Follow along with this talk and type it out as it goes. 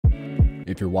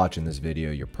If you're watching this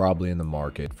video, you're probably in the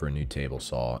market for a new table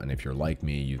saw, and if you're like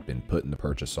me, you've been putting the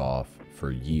purchase off for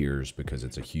years because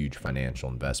it's a huge financial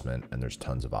investment and there's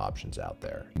tons of options out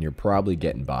there. And you're probably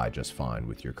getting by just fine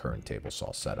with your current table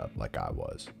saw setup like I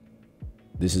was.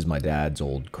 This is my dad's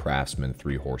old Craftsman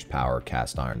 3 horsepower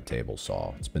cast iron table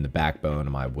saw. It's been the backbone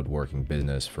of my woodworking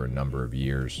business for a number of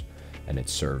years, and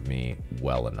it's served me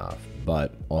well enough.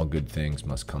 But all good things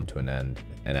must come to an end,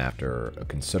 and after a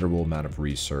considerable amount of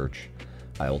research,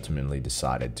 I ultimately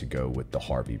decided to go with the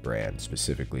Harvey brand,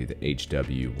 specifically the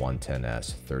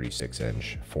HW110S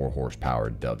 36-inch 4 horsepower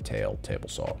dovetail table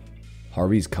saw.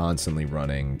 Harvey's constantly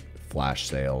running flash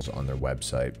sales on their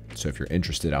website, so if you're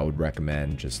interested, I would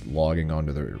recommend just logging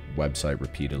onto their website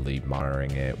repeatedly,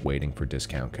 monitoring it, waiting for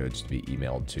discount codes to be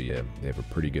emailed to you. They have a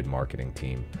pretty good marketing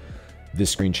team.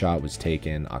 This screenshot was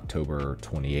taken October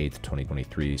 28th,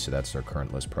 2023, so that's their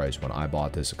current list price. When I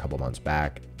bought this a couple months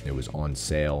back, it was on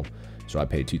sale, so I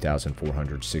paid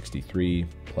 $2,463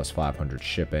 plus $500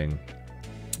 shipping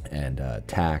and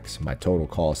tax. My total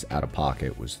cost out of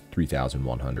pocket was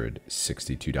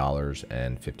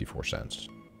 $3,162.54.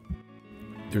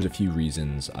 There's a few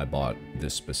reasons I bought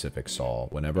this specific saw.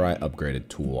 Whenever I upgrade a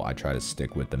tool, I try to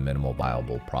stick with the minimal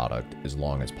viable product as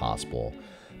long as possible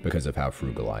because of how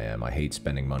frugal I am. I hate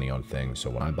spending money on things, so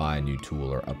when I buy a new tool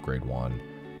or upgrade one,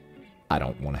 I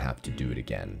don't want to have to do it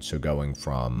again. So going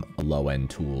from a low-end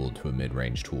tool to a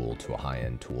mid-range tool to a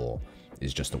high-end tool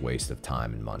is just a waste of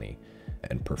time and money,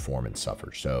 and performance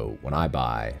suffers. So when I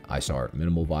buy, I start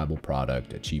minimal viable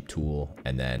product, a cheap tool,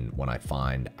 and then when I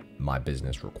find my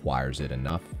business requires it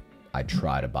enough, I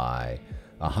try to buy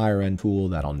a higher-end tool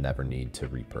that I'll never need to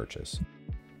repurchase.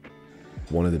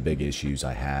 One of the big issues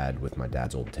I had with my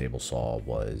dad's old table saw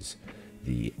was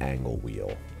the angle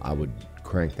wheel. I would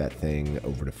crank that thing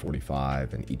over to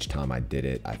 45, and each time I did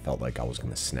it, I felt like I was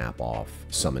going to snap off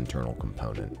some internal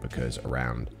component because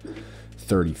around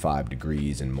 35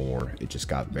 degrees and more, it just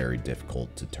got very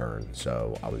difficult to turn.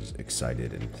 So I was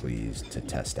excited and pleased to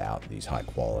test out these high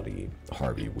quality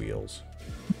Harvey wheels.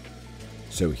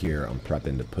 So here I'm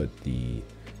prepping to put the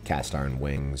cast iron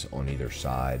wings on either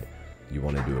side. You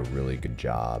want to do a really good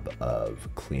job of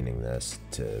cleaning this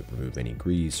to remove any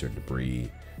grease or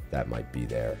debris that might be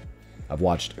there. I've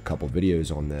watched a couple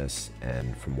videos on this,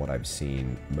 and from what I've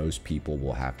seen, most people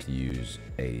will have to use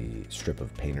a strip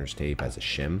of painter's tape as a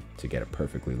shim to get it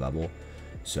perfectly level.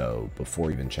 So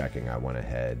before even checking, I went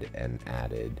ahead and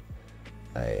added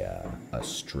a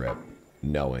strip,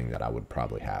 knowing that I would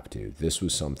probably have to. This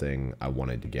was something I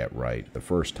wanted to get right the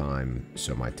first time,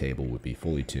 so my table would be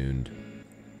fully tuned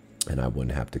and I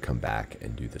wouldn't have to come back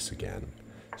and do this again.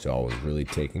 So I was really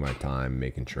taking my time,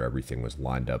 making sure everything was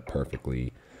lined up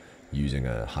perfectly, using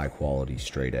a high quality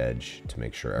straight edge to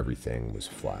make sure everything was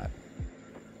flat.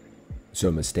 So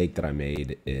a mistake that I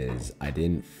made is I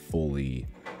didn't fully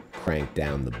crank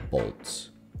down the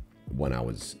bolts when I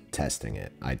was testing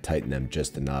it. I tightened them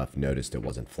just enough, noticed it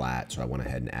wasn't flat, so I went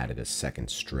ahead and added a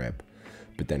second strip,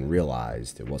 but then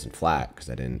realized it wasn't flat because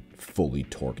I didn't fully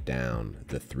torque down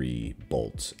the 3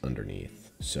 bolts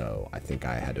underneath. So I think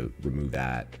I had to remove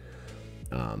that,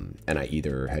 and I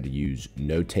either had to use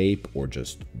no tape or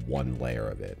just one layer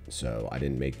of it. So I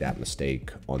didn't make that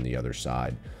mistake on the other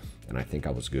side, and I think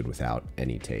I was good without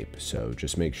any tape. So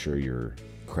just make sure you're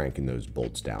cranking those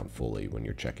bolts down fully when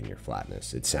you're checking your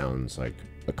flatness. It sounds like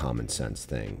a common sense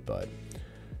thing, but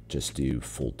just do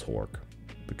full torque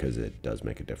because it does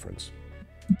make a difference.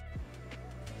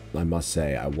 I must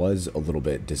say, I was a little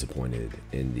bit disappointed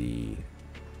in the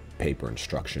paper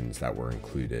instructions that were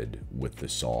included with the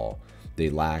saw. They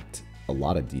lacked a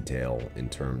lot of detail in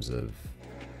terms of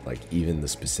like even the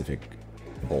specific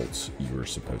bolts you were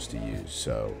supposed to use.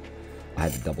 So I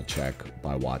had to double check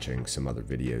by watching some other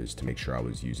videos to make sure I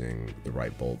was using the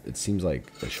right bolt. It seems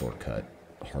like a shortcut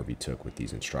Harvey took with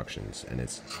these instructions, and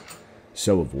it's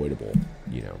so avoidable.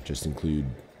 You know, just include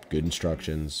good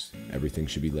instructions. Everything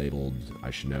should be labeled.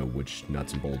 I should know which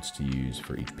nuts and bolts to use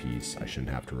for each piece. I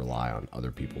shouldn't have to rely on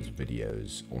other people's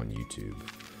videos on YouTube.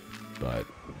 But,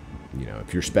 you know,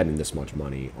 if you're spending this much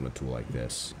money on a tool like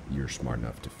this, you're smart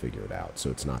enough to figure it out. So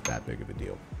it's not that big of a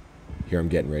deal. Here I'm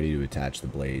getting ready to attach the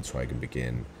blade so I can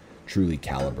begin truly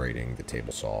calibrating the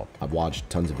table saw. I've watched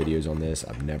tons of videos on this.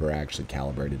 I've never actually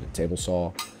calibrated a table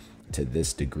saw to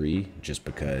this degree just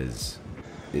because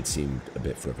it seemed a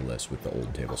bit frivolous with the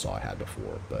old table saw I had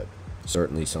before, but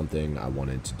certainly something I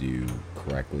wanted to do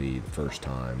correctly the first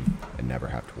time and never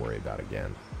have to worry about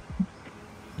again.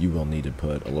 You will need to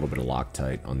put a little bit of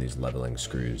Loctite on these leveling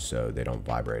screws so they don't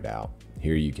vibrate out.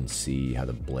 Here you can see how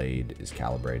the blade is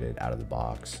calibrated out of the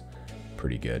box.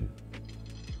 Pretty good.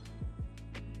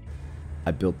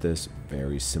 I built this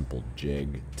very simple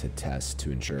jig to test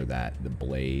to ensure that the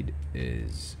blade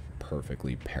is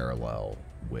perfectly parallel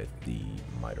with the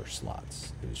miter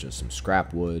slots. It was just some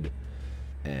scrap wood,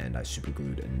 and I super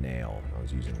glued a nail. I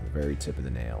was using the very tip of the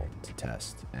nail to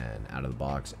test, and out of the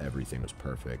box everything was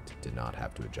perfect, did not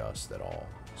have to adjust at all.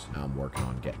 So now I'm working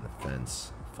on getting the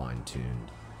fence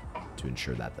fine-tuned to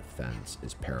ensure that the fence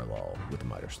is parallel with the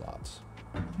miter slots.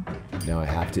 Now I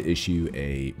have to issue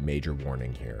a major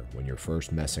warning here. When you're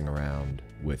first messing around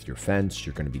with your fence,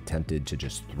 you're going to be tempted to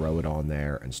just throw it on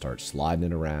there and start sliding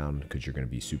it around because you're going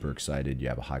to be super excited you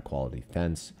have a high quality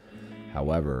fence.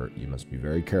 However, you must be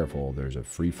very careful. There's a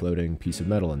free floating piece of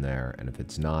metal in there, and if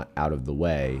it's not out of the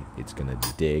way, it's going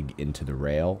to dig into the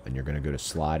rail, and you're going to go to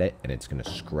slide it, and it's going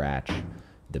to scratch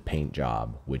the paint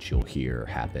job, which you'll hear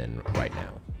happen right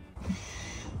now.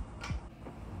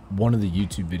 One of the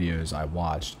YouTube videos I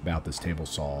watched about this table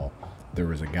saw, there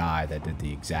was a guy that did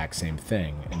the exact same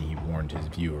thing, and he warned his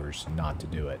viewers not to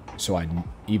do it. So I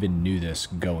even knew this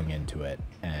going into it,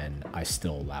 and I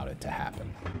still allowed it to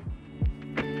happen.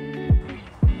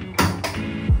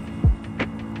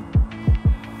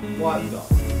 What the?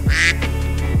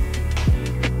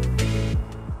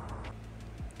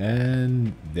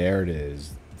 And there it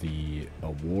is, the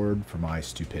award for my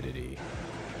stupidity.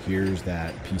 Here's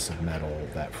that piece of metal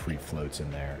that free floats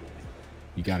in there.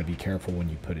 You got to be careful when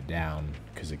you put it down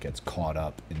because it gets caught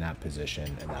up in that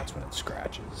position, and that's when it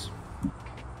scratches.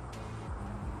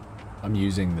 I'm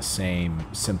using the same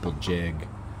simple jig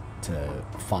to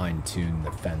fine-tune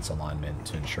the fence alignment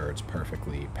to ensure it's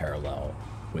perfectly parallel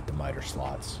with the miter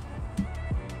slots.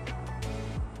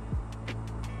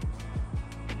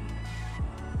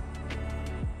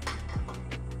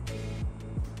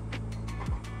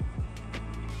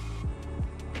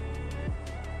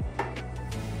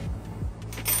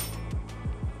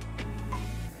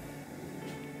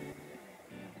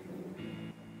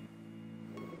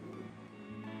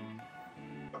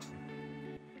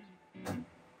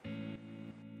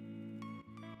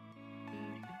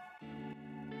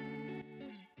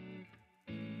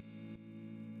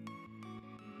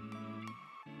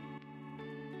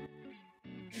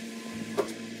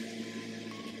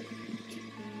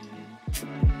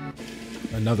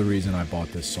 Another reason I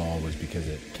bought this saw was because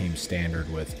it came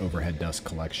standard with overhead dust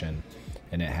collection,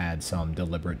 and it had some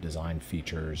deliberate design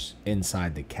features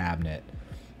inside the cabinet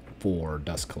for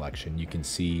dust collection. You can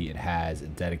see it has a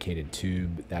dedicated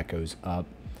tube that goes up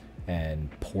and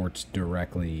ports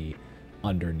directly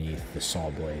underneath the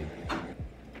saw blade.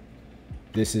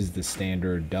 This is the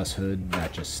standard dust hood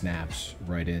that just snaps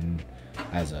right in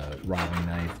as a riling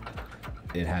knife.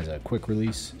 It has a quick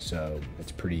release, so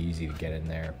it's pretty easy to get in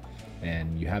there.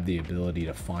 And you have the ability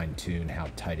to fine-tune how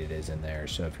tight it is in there.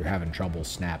 So if you're having trouble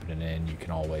snapping it in, you can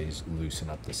always loosen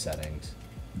up the settings.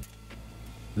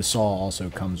 The saw also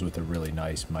comes with a really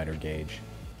nice miter gauge.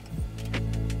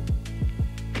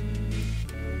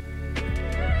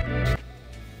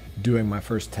 Doing my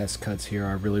first test cuts here,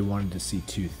 I really wanted to see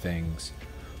two things.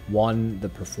 One, the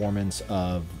performance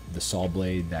of the saw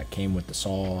blade that came with the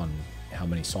saw and how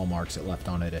many saw marks it left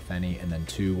on it, if any. And then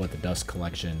two, what the dust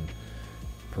collection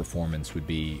performance would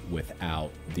be without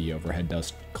the overhead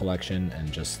dust collection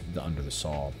and just the under the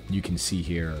saw. You can see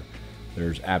here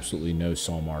there's absolutely no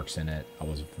saw marks in it. I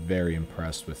was very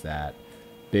impressed with that.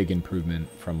 Big improvement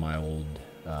from my old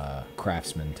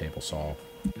Craftsman table saw.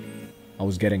 I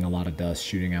was getting a lot of dust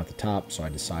shooting out the top, so I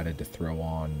decided to throw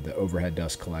on the overhead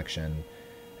dust collection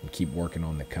and keep working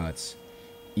on the cuts.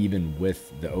 Even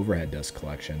with the overhead dust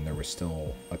collection, there was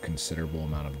still a considerable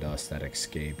amount of dust that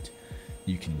escaped.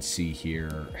 You can see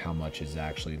here how much is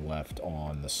actually left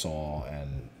on the saw,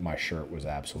 and my shirt was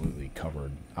absolutely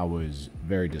covered. I was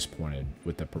very disappointed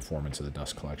with the performance of the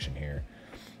dust collection here.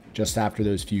 Just after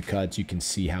those few cuts, you can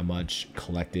see how much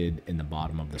collected in the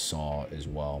bottom of the saw as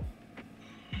well.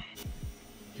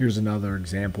 Here's another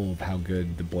example of how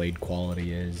good the blade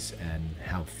quality is and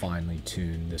how finely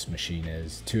tuned this machine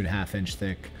is. 2.5 inch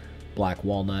thick black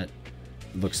walnut.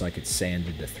 Looks like it's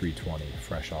sanded to 320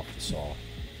 fresh off the saw.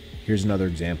 Here's another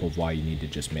example of why you need to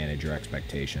just manage your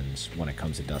expectations when it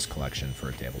comes to dust collection for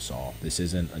a table saw. This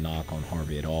isn't a knock on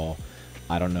Harvey at all.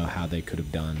 I don't know how they could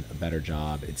have done a better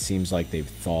job. It seems like they've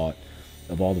thought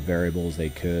of all the variables they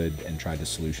could and tried the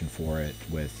solution for it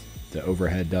with the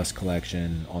overhead dust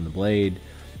collection on the blade.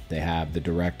 They have the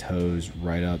direct hose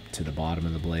right up to the bottom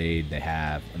of the blade. They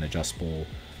have an adjustable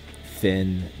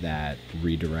fin that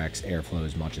redirects airflow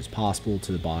as much as possible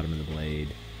to the bottom of the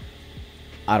blade.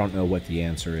 I don't know what the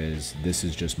answer is. This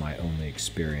is just my only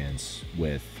experience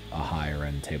with a higher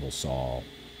end table saw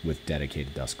with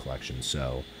dedicated dust collection.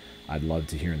 So I'd love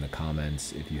to hear in the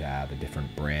comments if you have a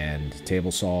different brand table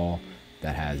saw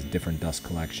that has different dust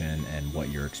collection and what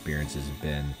your experiences have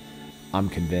been. I'm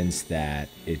convinced that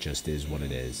it just is what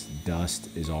it is. Dust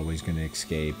is always going to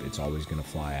escape. It's always going to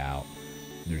fly out.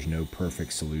 There's no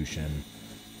perfect solution.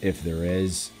 If there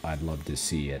is, I'd love to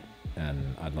see it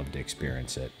and I'd love to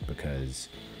experience it, because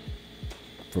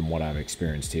from what I've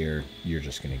experienced here, you're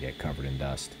just going to get covered in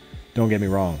dust. Don't get me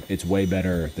wrong, it's way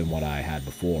better than what I had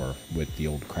before with the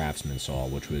old Craftsman saw,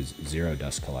 which was zero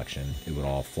dust collection. It would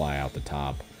all fly out the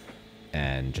top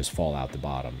and just fall out the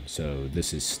bottom. So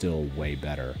this is still way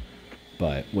better.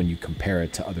 But when you compare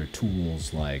it to other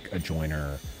tools like a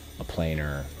joiner, a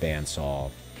planer,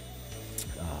 bandsaw,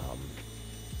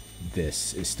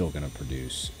 this is still going to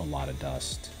produce a lot of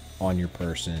dust on your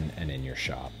person and in your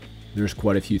shop. There's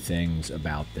quite a few things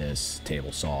about this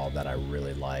table saw that I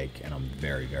really like and I'm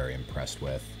very, very impressed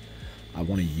with. I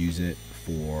want to use it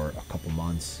for a couple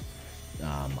months.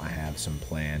 I have some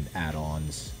planned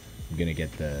add-ons. I'm going to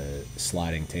get the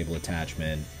sliding table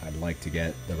attachment. I'd like to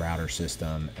get the router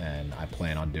system, and I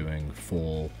plan on doing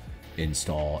full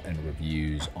install and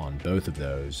reviews on both of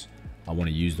those. I want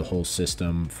to use the whole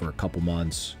system for a couple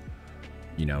months,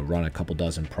 you know, run a couple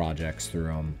dozen projects through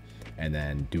them, and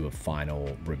then do a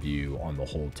final review on the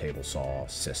whole table saw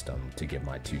system to give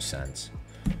my 2 cents.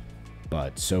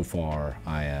 But so far,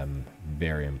 I am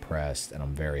very impressed and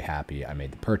I'm very happy I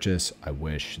made the purchase. I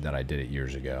wish that I did it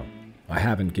years ago. I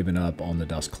haven't given up on the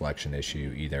dust collection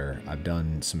issue either. I've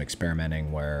done some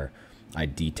experimenting where I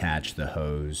detach the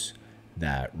hose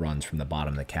that runs from the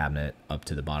bottom of the cabinet up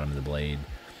to the bottom of the blade.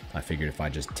 I figured if I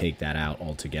just take that out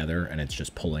altogether and it's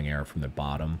just pulling air from the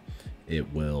bottom,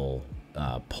 it will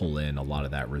pull in a lot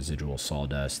of that residual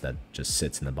sawdust that just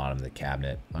sits in the bottom of the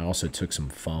cabinet. I also took some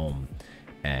foam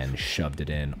and shoved it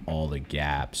in all the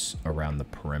gaps around the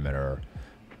perimeter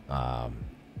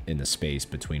in the space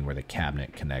between where the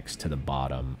cabinet connects to the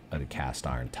bottom of the cast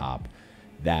iron top.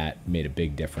 That made a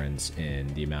big difference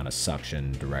in the amount of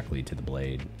suction directly to the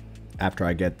blade. After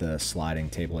I get the sliding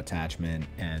table attachment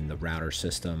and the router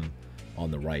system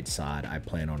on the right side, I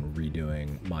plan on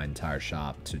redoing my entire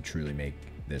shop to truly make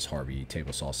this Harvey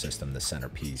table saw system the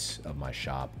centerpiece of my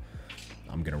shop.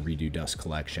 I'm gonna redo dust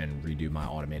collection, redo my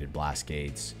automated blast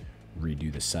gates,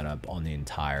 redo the setup on the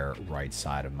entire right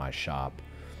side of my shop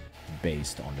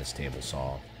based on this table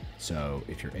saw. So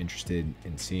if you're interested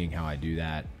in seeing how I do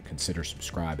that, consider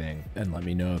subscribing and let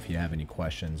me know if you have any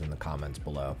questions in the comments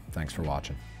below. Thanks for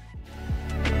watching.